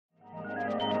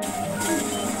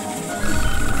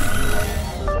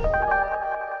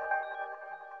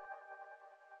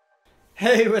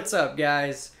Hey, what's up,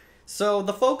 guys? So,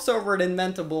 the folks over at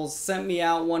Inventables sent me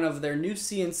out one of their new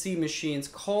CNC machines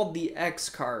called the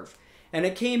X-Carve. And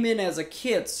it came in as a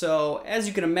kit, so as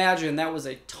you can imagine, that was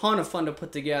a ton of fun to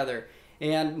put together.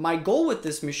 And my goal with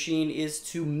this machine is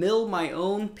to mill my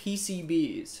own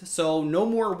PCBs. So, no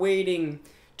more waiting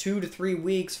 2 to 3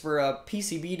 weeks for a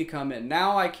PCB to come in.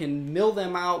 Now I can mill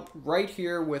them out right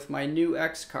here with my new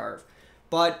X-Carve.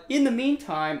 But in the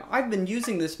meantime, I've been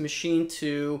using this machine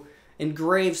to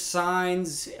engrave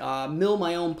signs, mill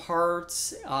my own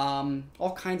parts,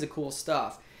 all kinds of cool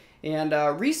stuff. And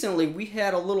recently we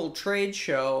had a little trade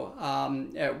show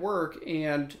at work,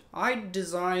 and I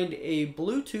designed a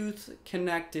Bluetooth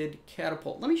connected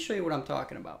catapult. Let me show you what I'm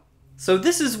talking about. So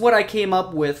this is what I came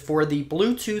up with for the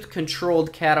Bluetooth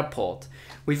controlled catapult.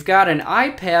 We've got an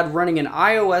iPad running an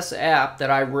iOS app that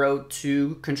I wrote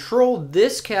to control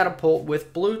this catapult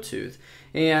with Bluetooth.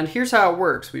 And here's how it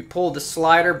works. We pull the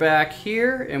slider back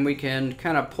here, and we can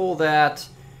kind of pull that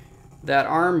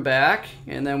arm back,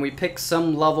 and then we pick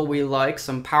some level we like,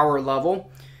 some power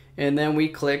level, and then we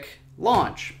click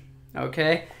launch.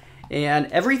 Okay? And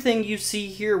everything you see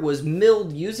here was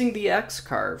milled using the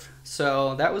X-Carve.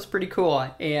 So that was pretty cool.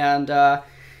 And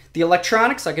the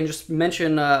electronics, I can just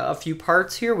mention a few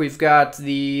parts here. We've got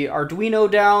the Arduino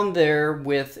down there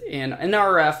with an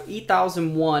NRF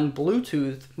 8001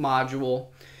 Bluetooth module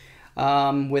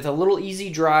with a little easy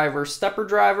driver, stepper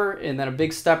driver, and then a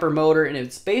big stepper motor. And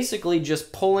it's basically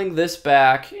just pulling this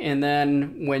back, and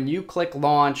then when you click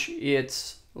launch,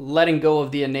 it's letting go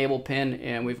of the enable pin,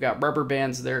 and we've got rubber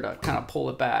bands there to kind of pull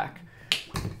it back.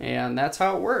 And that's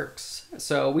how it works.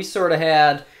 So we sort of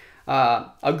had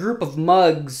a group of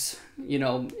mugs, you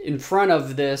know, in front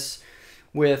of this,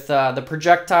 with the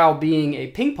projectile being a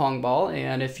ping pong ball,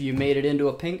 and if you made it into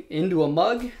a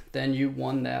mug, then you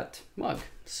won that mug.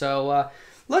 So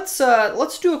let's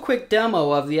do a quick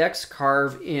demo of the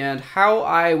X-Carve and how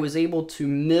I was able to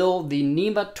mill the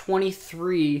NEMA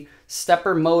 23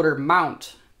 stepper motor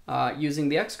mount using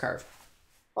the X-Carve.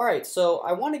 Alright, so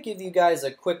I want to give you guys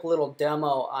a quick little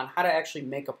demo on how to actually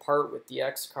make a part with the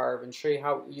X-Carve and show you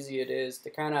how easy it is to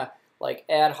kind of like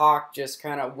ad hoc just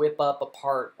kind of whip up a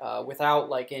part without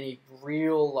like any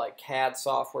real like CAD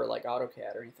software like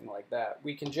AutoCAD or anything like that.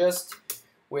 We can just,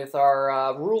 with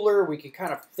our ruler, we can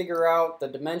kind of figure out the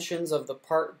dimensions of the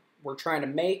part we're trying to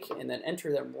make and then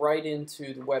enter them right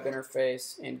into the web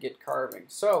interface and get carving.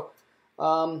 So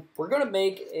we're going to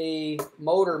make a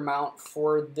motor mount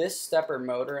for this stepper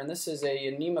motor, and this is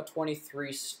a NEMA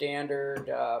 23 standard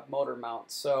motor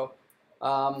mount. So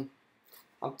I'm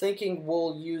thinking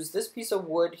we'll use this piece of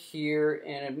wood here,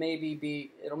 and it'll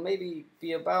maybe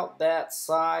be about that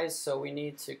size. So we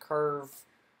need to carve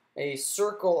a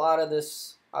circle out of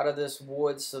this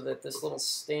wood so that this little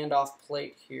standoff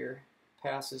plate here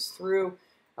passes through.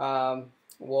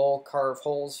 We'll carve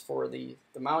holes for the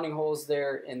mounting holes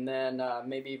there, and then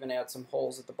maybe even add some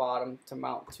holes at the bottom to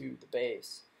mount to the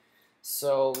base.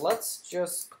 So let's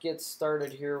just get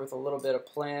started here with a little bit of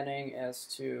planning as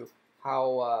to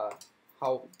how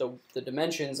the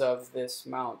dimensions of this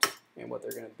mount and what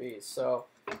they're going to be. So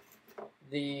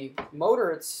the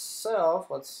motor itself,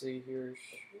 let's see here,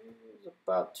 is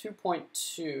about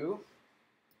 2.2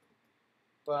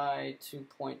 by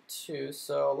 2.2,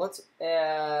 so let's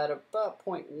add about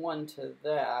 0.1 to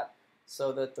that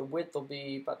so that the width will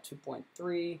be about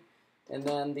 2.3, and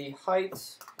then the height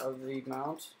of the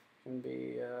mount can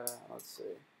be, let's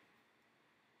see,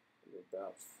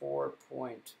 about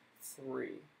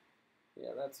 4.3.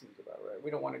 Yeah, that seems about right. We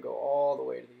don't want to go all the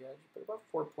way to the edge, but about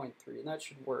 4.3, and that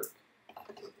should work.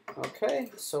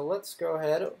 Okay, so let's go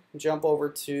ahead and jump over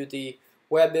to the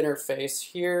web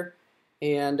interface here.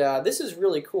 And this is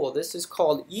really cool. This is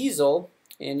called Easel,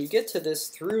 and you get to this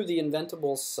through the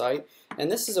Inventables site.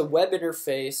 And this is a web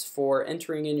interface for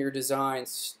entering in your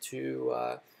designs to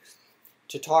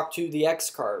talk to the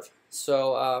X-Carve.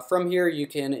 So from here you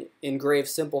can engrave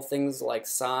simple things like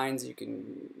signs. You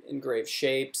can engrave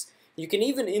shapes. You can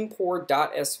even import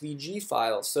 .svg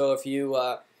files. So if you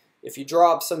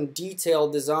draw up some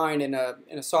detailed design in a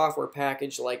software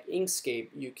package like Inkscape,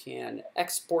 you can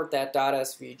export that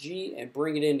 .svg and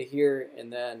bring it into here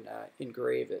and then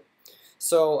engrave it.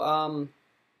 So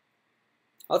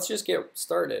let's just get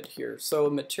started here. So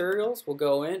materials, will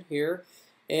go in here,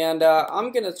 and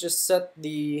I'm going to just set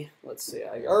the, let's see,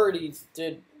 I already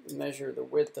did measure the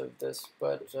width of this,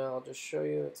 but I'll just show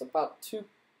you. It's about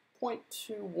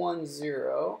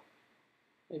 2.210.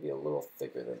 Maybe a little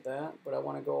thicker than that, but I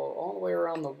want to go all the way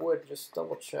around the wood. Just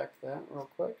double check that real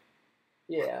quick.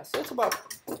 Yeah, so it's about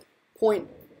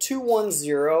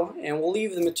 0.210, and we'll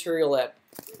leave the material at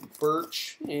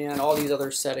birch and all these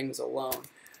other settings alone.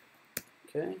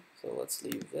 Okay, so let's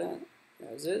leave that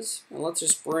as is. And let's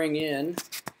just bring in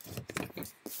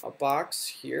a box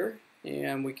here,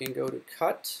 and we can go to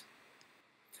cut.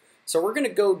 So we're going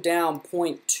to go down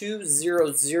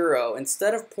 0.200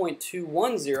 instead of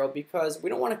 0.210 because we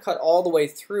don't want to cut all the way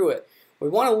through it. We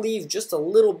want to leave just a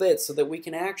little bit so that we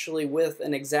can actually, with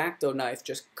an X-Acto knife,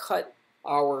 just cut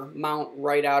our mount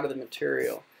right out of the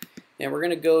material. And we're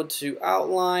going to go to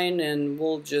outline, and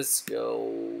we'll just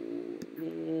go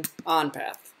on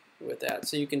path with that.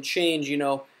 So you can change, you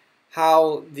know,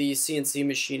 how the CNC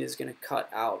machine is going to cut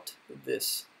out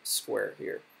this square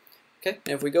here. Okay,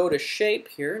 and if we go to shape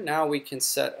here, now we can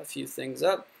set a few things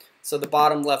up. So the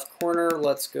bottom left corner,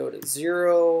 let's go to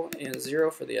 0 and 0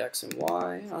 for the X and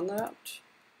Y on that.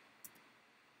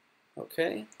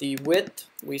 Okay, the width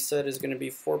we said is going to be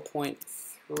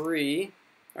 4.3.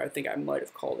 I think I might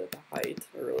have called it the height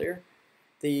earlier.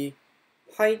 The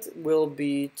height will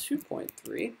be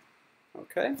 2.3.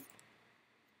 Okay.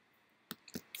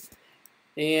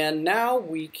 And now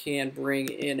we can bring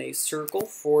in a circle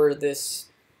for this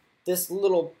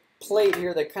little plate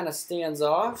here that kind of stands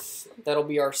off. That'll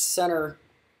be our center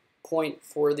point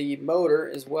for the motor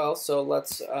as well. So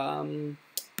let's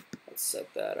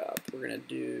set that up.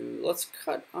 Let's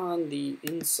cut on the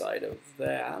inside of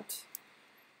that.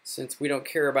 Since we don't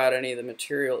care about any of the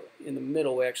material in the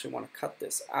middle, we actually want to cut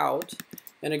this out.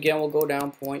 And again, we'll go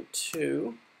down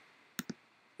 0.2.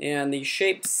 And the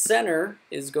shape center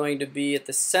is going to be at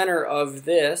the center of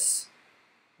this,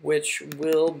 which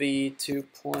will be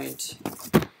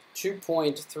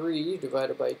 2.3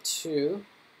 divided by 2.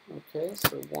 Okay, so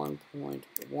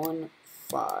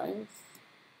 1.15.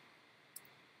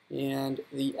 And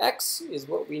the X is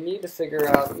what we need to figure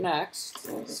out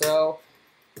next. So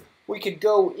we could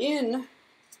go in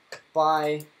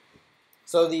by,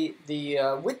 so the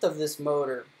width of this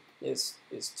motor is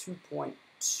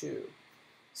 2.2.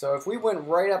 So if we went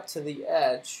right up to the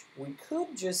edge, we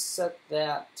could just set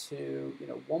that to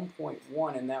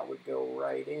 1.1, and that would go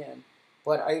right in.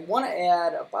 But I want to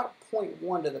add about a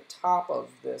 0.1 to the top of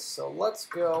this, so let's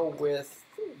go with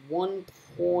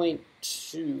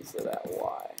 1.2 for that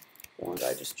Y. Did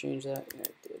I just change that? Yeah,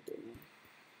 I did, didn't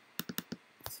I?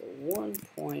 So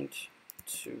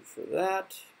 1.2 for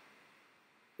that.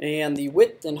 And the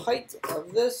width and height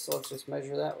of this, so let's just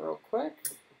measure that real quick.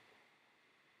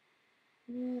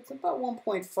 It's about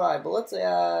 1.5, but let's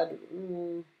add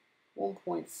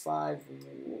 1.5.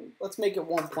 Let's make it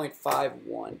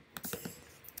 1.51.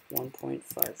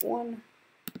 1.51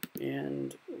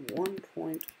 and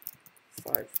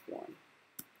 1.51.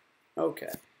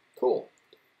 Okay, cool.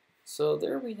 So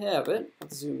there we have it.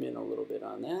 Let's zoom in a little bit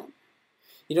on that.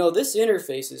 You know, this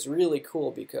interface is really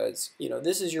cool because,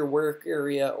 this is your work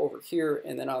area over here,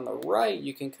 and then on the right,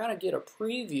 you can kind of get a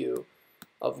preview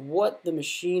of what the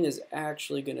machine is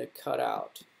actually going to cut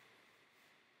out.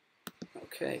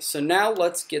 Okay, so now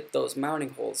let's get those mounting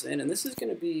holes in, and this is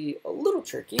going to be a little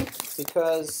tricky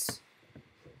because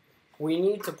we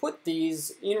need to put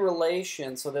these in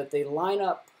relation so that they line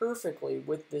up perfectly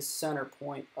with this center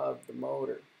point of the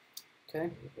motor. Okay,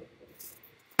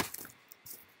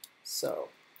 so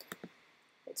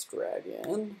let's drag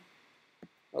in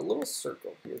a little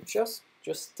circle here just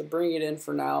to bring it in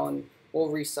for now, and we'll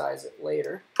resize it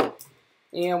later.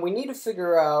 And we need to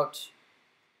figure out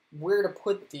where to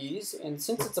put these, and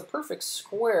since it's a perfect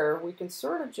square, we can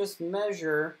sort of just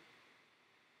measure.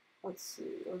 Let's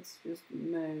see, let's just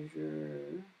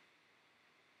measure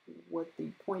what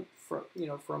the point from,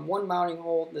 from one mounting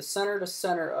hole, the center to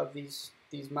center of these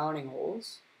mounting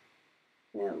holes.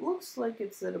 And it looks like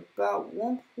it's at about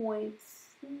 1.85.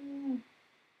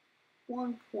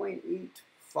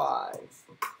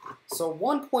 So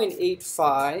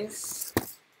 1.85.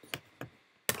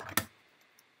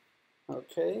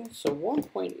 Okay, so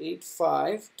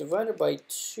 1.85 divided by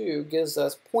 2 gives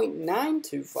us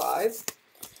 0.925.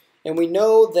 And we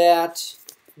know that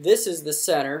this is the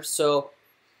center, so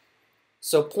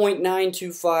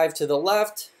 0.925 to the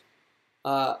left,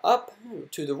 up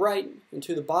to the right, and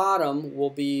to the bottom will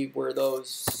be where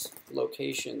those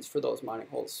locations for those mounting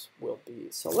holes will be.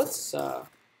 So let's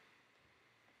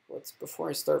before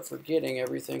I start forgetting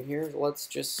everything here, let's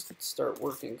just start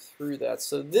working through that.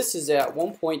 So this is at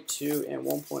 1.2 and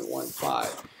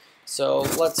 1.15. So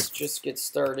let's just get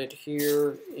started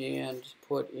here and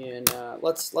put in,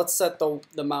 let's set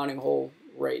the mounting hole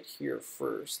right here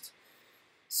first.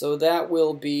 So that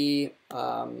will be,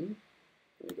 let me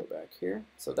go back here.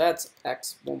 So that's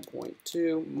X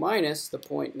 1.2 minus the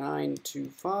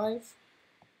 0.925.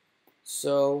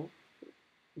 So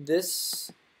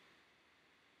this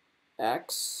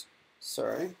X,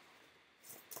 sorry,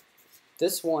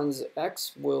 this one's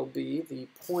X will be the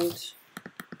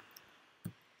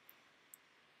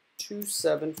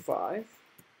 0.275,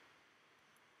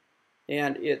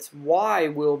 and its Y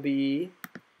will be,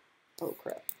 oh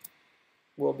crap,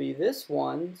 will be this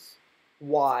one's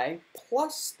Y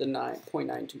plus the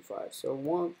 0.925. So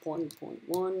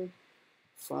 1.15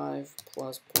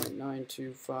 plus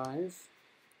 0.925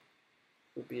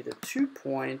 would be the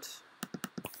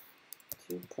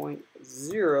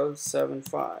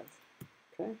 2.075.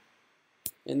 Okay,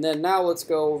 and then now let's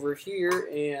go over here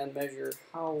and measure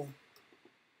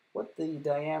what the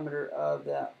diameter of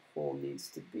that hole needs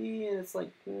to be, and it's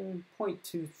like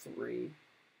 0.23.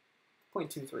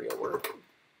 0.23 will work.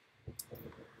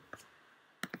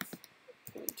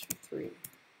 0.23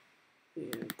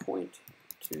 and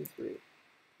 0.23.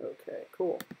 Okay,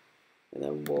 cool. And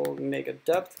then we'll make a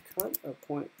depth cut of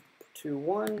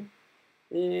 0.21,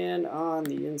 and on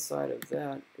the inside of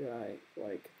that guy,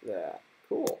 like that.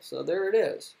 Cool. So there it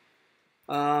is.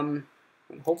 And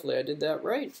hopefully I did that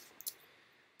right.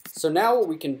 So now what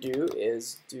we can do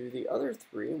is do the other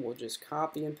three, and we'll just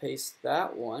copy and paste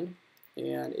that one,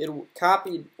 and it'll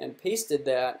copied and pasted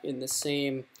that in the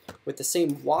same with the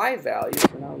same Y value. So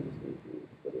now we just need to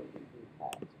put in the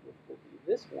X, which will be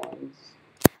this one's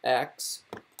X,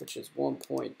 which is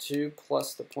 1.2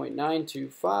 plus the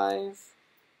 0.925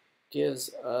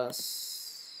 gives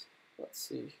us, let's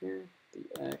see here, the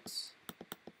X.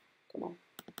 Come on.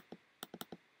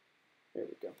 There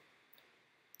we go.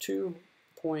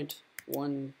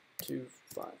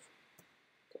 2.125. Okay.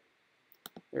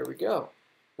 There we go.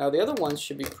 Now the other ones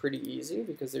should be pretty easy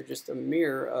because they're just a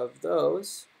mirror of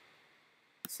those.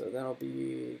 So that'll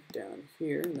be down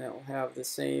here, and that'll have the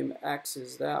same X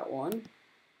as that one.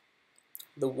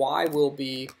 The Y will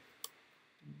be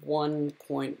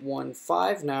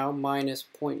 1.15 now minus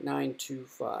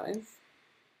 0.925.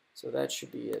 So that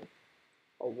should be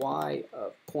a Y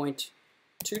of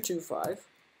 0.225.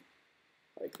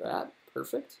 Like that.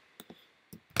 Perfect.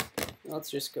 Let's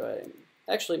just go ahead and,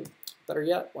 actually, better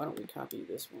yet, why don't we copy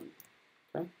this one?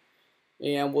 Okay.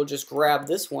 And we'll just grab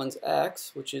this one's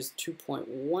X, which is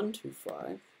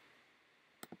 2.125.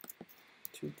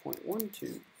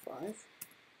 2.125.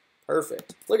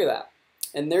 Perfect. Look at that.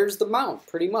 And there's the mount,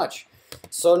 pretty much.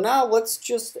 So now let's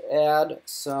just add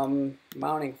some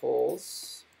mounting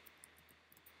holes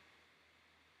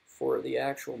for the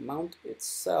actual mount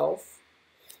itself.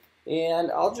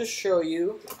 And I'll just show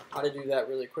you how to do that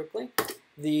really quickly.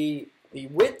 The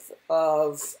width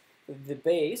of the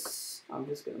base, I'm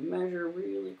just going to measure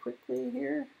really quickly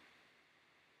here,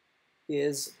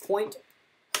 is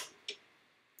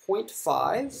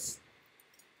 0.5.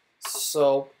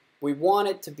 So we want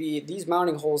it to be, these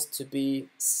mounting holes to be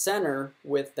center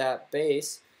with that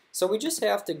base. So we just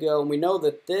have to go, and we know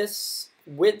that this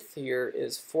width here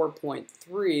is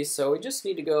 4.3, so we just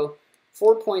need to go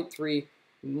 4.3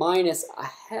 minus a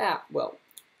half, well,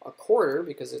 a quarter,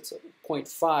 because it's a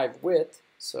 0.5 width,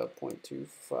 so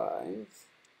 0.25,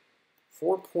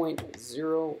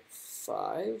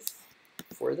 4.05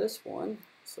 for this one,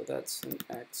 so that's an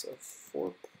X of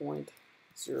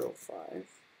 4.05,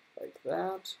 like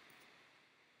that.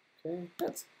 Okay,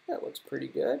 that looks pretty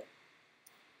good.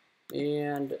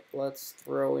 And let's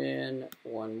throw in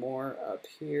one more up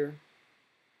here.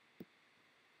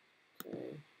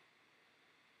 Okay.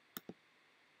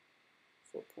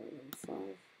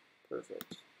 4.15.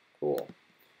 Perfect. Cool.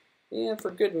 And for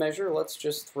good measure, let's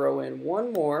just throw in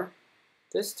one more,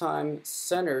 this time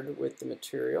centered with the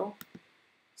material.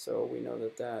 So we know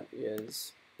that that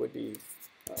would be,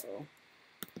 uh-oh,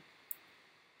 I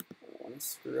don't want to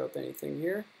screw up anything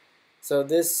here. So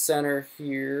this center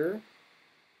here,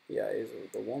 yeah, is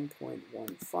the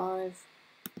 1.15.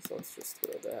 So let's just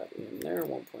throw that in there,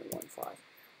 1.15.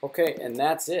 Okay, and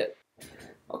that's it.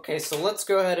 Okay, so let's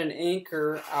go ahead and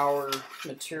anchor our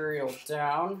material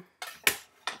down.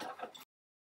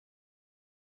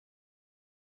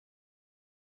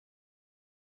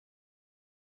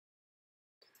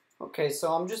 Okay,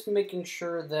 so I'm just making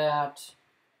sure that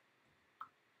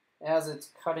as it's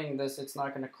cutting this, it's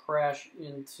not going to crash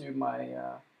into my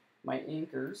my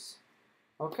anchors.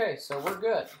 Okay, so we're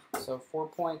good. So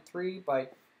 4.3 by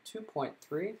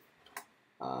 2.3.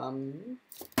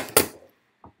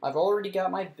 I've already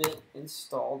got my bit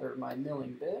installed, or my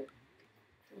milling bit.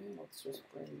 Okay, let's just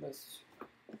bring this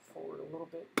forward a little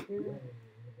bit here.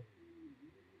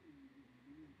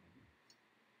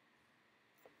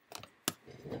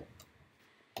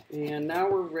 And now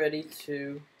we're ready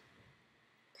to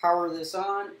power this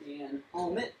on and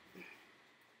home it.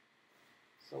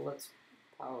 So let's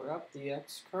power up the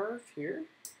X-Carve here.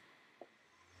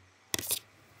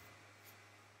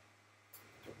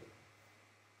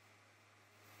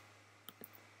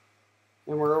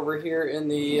 And we're over here in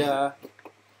the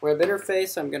web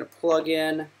interface. I'm going to plug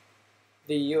in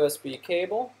the USB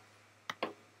cable.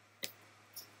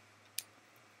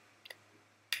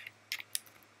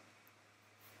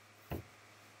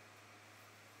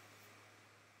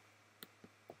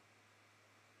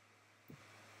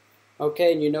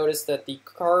 Okay, and you notice that the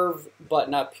carve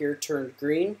button up here turned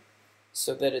green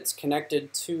so that it's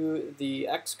connected to the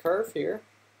X-Carve here.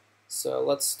 So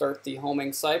let's start the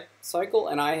homing cycle,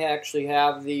 and I actually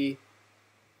have the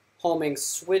homing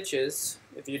switches.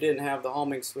 If you didn't have the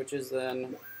homing switches,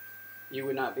 then you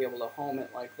would not be able to home it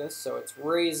like this. So it's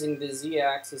raising the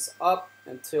Z-axis up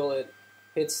until it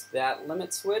hits that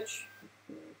limit switch.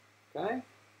 Okay,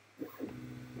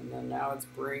 and then now it's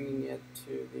bringing it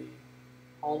to the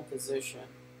home position.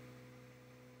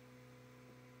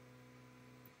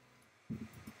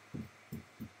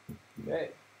 Okay,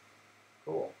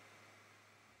 cool.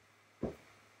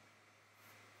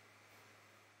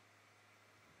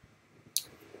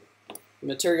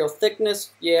 Material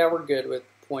thickness, yeah, we're good with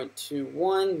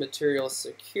 0.21. Material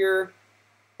secure.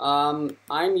 I'm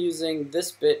using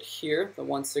this bit here, the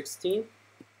 1/16.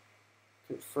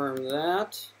 Confirm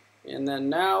that. And then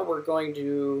now we're going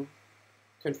to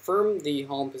confirm the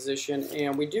home position,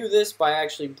 and we do this by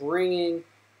actually bringing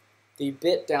the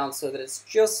bit down so that it's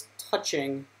just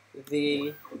touching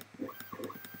the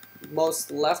most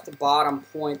left bottom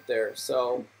point there.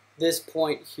 So this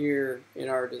point here in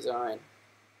our design.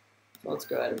 So let's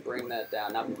go ahead and bring that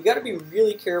down. Now, you got to be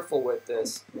really careful with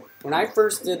this. When I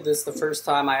first did this the first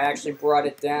time, I actually brought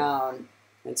it down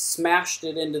and smashed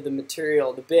it into the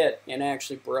material, the bit, and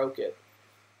actually broke it.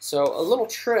 So a little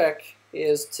trick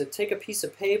is to take a piece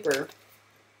of paper,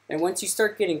 and once you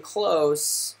start getting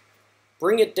close,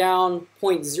 bring it down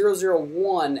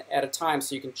 0.001 at a time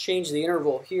so you can change the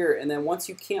interval here, and then once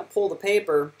you can't pull the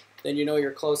paper, then you know you're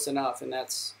close enough, and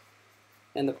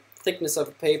the thickness of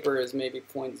the paper is maybe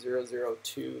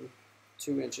 0.002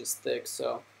 inches thick.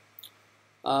 So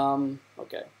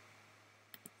okay,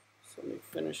 so let me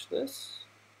finish this.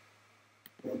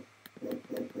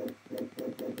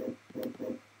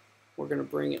 We're going to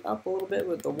bring it up a little bit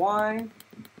with the Y.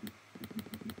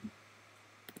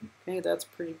 Okay, that's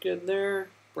pretty good there.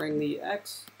 Bring the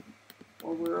X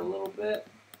over a little bit.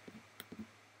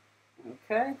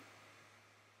 Okay,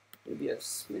 maybe a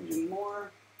smidgen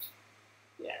more.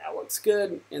 Yeah, that looks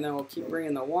good. And then we'll keep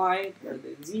bringing the Y or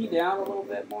the Z down a little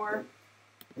bit more.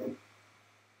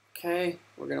 Okay,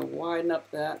 we're going to widen up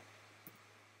that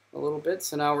a little bit.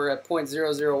 So now we're at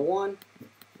 0.001.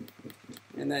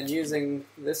 And then using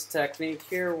this technique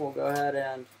here, we'll go ahead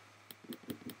and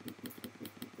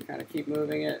kind of keep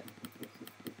moving it.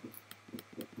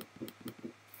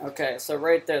 Okay, so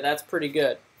right there, that's pretty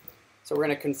good. So we're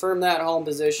going to confirm that home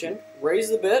position.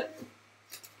 Raise the bit.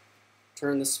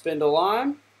 Turn the spindle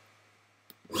on.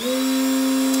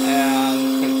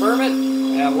 And confirm it.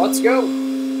 And let's go.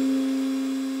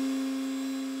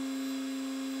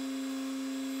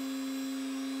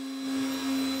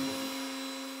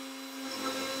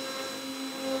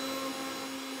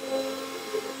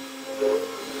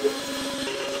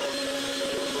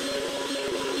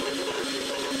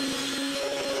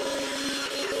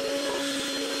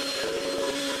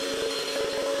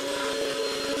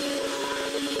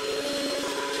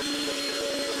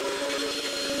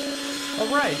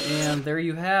 Alright, and there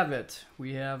you have it.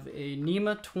 We have a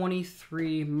NEMA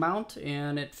 23 mount,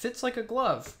 and it fits like a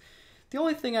glove. The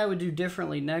only thing I would do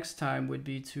differently next time would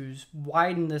be to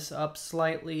widen this up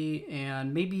slightly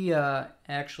and maybe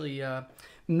actually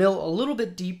mill a little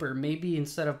bit deeper. Maybe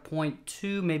instead of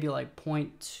 0.2, maybe like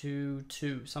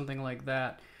 0.22, something like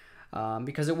that.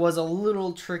 Because it was a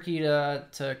little tricky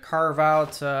to carve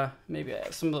out maybe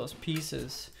some of those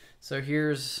pieces. So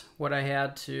here's what I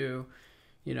had to,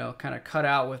 you know, kind of cut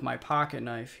out with my pocket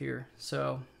knife here.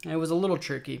 So it was a little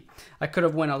tricky. I could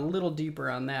have went a little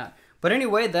deeper on that. But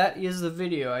anyway, that is the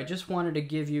video. I just wanted to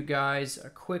give you guys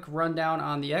a quick rundown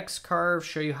on the X-Carve,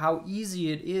 show you how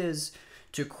easy it is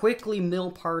to quickly mill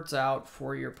parts out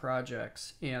for your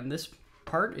projects. And this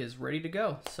part is ready to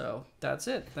go. So that's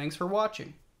it. Thanks for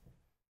watching.